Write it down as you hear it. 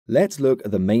Let's look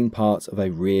at the main parts of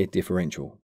a rear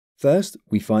differential. First,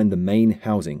 we find the main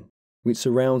housing, which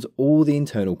surrounds all the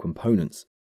internal components.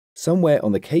 Somewhere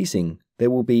on the casing, there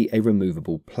will be a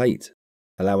removable plate,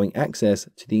 allowing access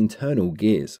to the internal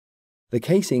gears. The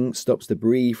casing stops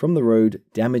debris from the road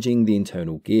damaging the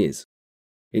internal gears.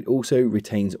 It also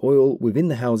retains oil within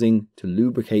the housing to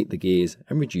lubricate the gears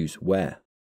and reduce wear.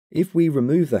 If we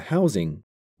remove the housing,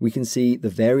 we can see the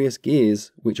various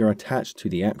gears which are attached to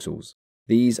the axles.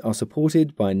 These are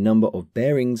supported by a number of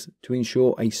bearings to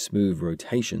ensure a smooth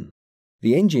rotation.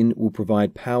 The engine will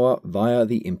provide power via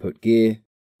the input gear,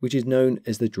 which is known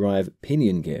as the drive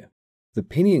pinion gear. The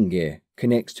pinion gear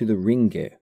connects to the ring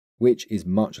gear, which is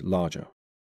much larger.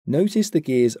 Notice the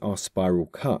gears are spiral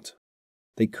cut.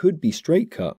 They could be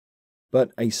straight cut,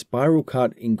 but a spiral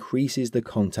cut increases the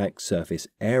contact surface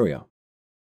area.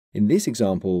 In this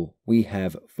example, we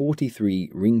have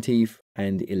 43 ring teeth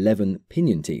and 11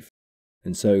 pinion teeth,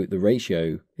 and so the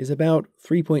ratio is about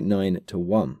 3.9 to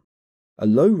 1. A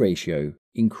low ratio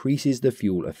increases the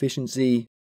fuel efficiency,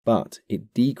 but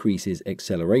it decreases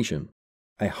acceleration.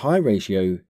 A high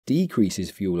ratio decreases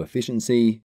fuel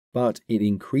efficiency, but it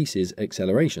increases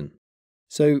acceleration.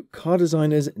 So car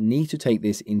designers need to take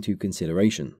this into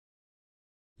consideration.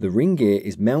 The ring gear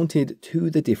is mounted to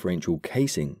the differential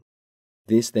casing.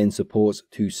 This then supports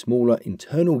two smaller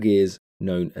internal gears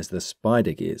known as the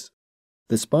spider gears.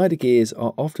 The spider gears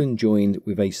are often joined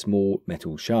with a small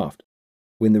metal shaft.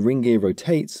 When the ring gear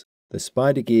rotates, the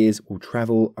spider gears will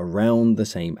travel around the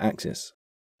same axis.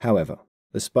 However,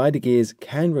 the spider gears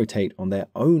can rotate on their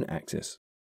own axis.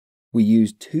 We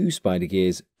use two spider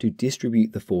gears to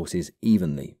distribute the forces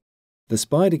evenly. The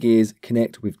spider gears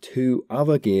connect with two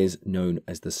other gears known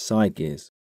as the side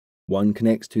gears. One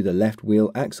connects to the left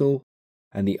wheel axle,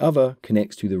 and the other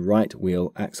connects to the right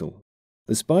wheel axle.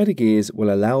 The spider gears will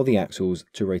allow the axles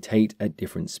to rotate at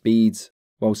different speeds,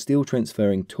 while still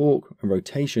transferring torque and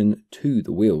rotation to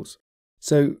the wheels.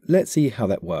 So let's see how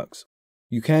that works.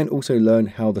 You can also learn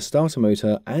how the starter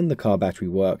motor and the car battery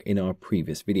work in our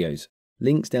previous videos.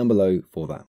 Links down below for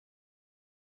that.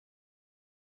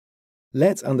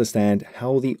 Let's understand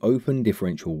how the open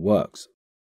differential works.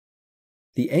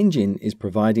 The engine is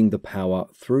providing the power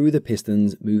through the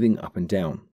pistons moving up and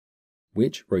down,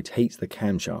 which rotates the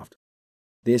camshaft.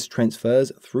 This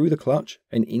transfers through the clutch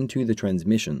and into the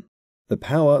transmission. The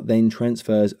power then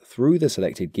transfers through the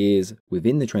selected gears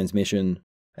within the transmission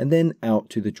and then out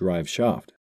to the drive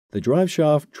shaft. The drive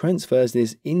shaft transfers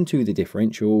this into the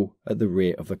differential at the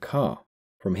rear of the car.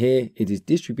 From here, it is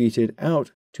distributed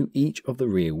out to each of the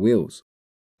rear wheels.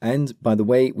 And by the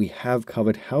way, we have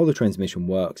covered how the transmission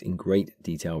works in great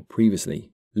detail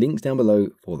previously. Links down below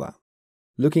for that.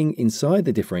 Looking inside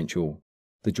the differential,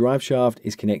 the drive shaft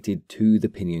is connected to the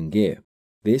pinion gear.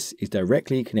 This is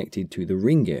directly connected to the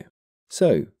ring gear.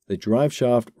 So, the drive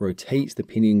shaft rotates the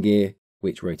pinion gear,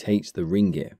 which rotates the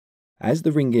ring gear. As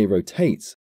the ring gear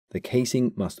rotates, the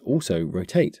casing must also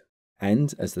rotate.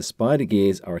 And as the spider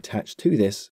gears are attached to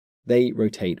this, they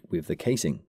rotate with the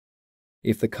casing.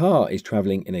 If the car is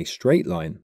traveling in a straight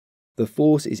line, the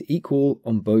force is equal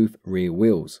on both rear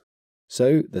wheels.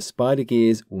 So the spider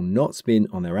gears will not spin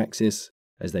on their axis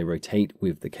as they rotate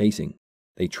with the casing.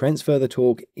 They transfer the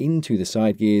torque into the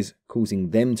side gears, causing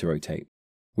them to rotate,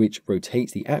 which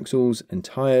rotates the axles and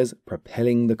tires,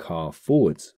 propelling the car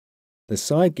forwards. The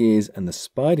side gears and the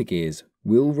spider gears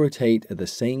will rotate at the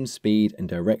same speed and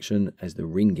direction as the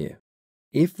ring gear.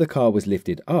 If the car was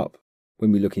lifted up,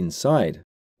 when we look inside,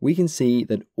 we can see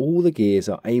that all the gears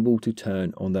are able to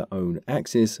turn on their own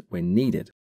axis when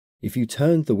needed. If you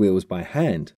turned the wheels by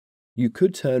hand, you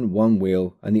could turn one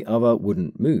wheel and the other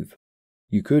wouldn't move.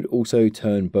 You could also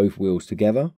turn both wheels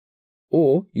together,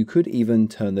 or you could even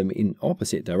turn them in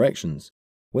opposite directions.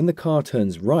 When the car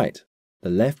turns right, the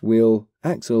left wheel,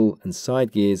 axle and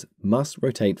side gears must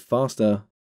rotate faster,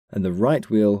 and the right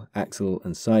wheel, axle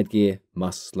and side gear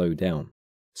must slow down.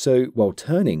 So while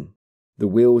turning, the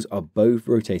wheels are both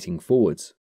rotating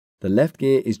forwards. The left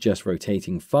gear is just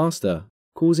rotating faster,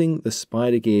 causing the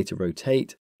spider gear to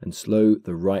rotate and slow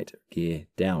the right gear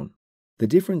down. The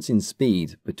difference in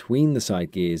speed between the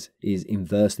side gears is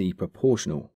inversely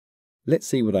proportional. Let's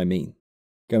see what I mean.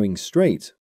 Going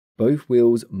straight, both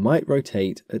wheels might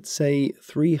rotate at say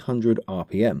 300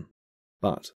 RPM,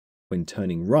 but when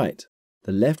turning right,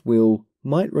 the left wheel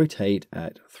might rotate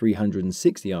at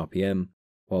 360 RPM,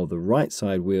 while the right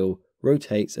side wheel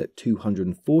rotates at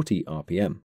 240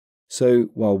 RPM. So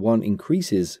while one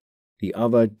increases, the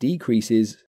other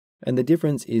decreases, and the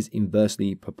difference is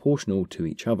inversely proportional to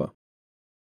each other.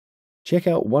 Check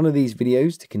out one of these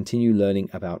videos to continue learning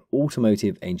about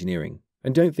automotive engineering.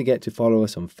 And don't forget to follow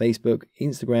us on Facebook,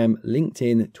 Instagram,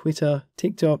 LinkedIn, Twitter,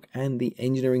 TikTok, and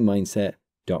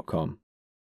theengineeringmindset.com.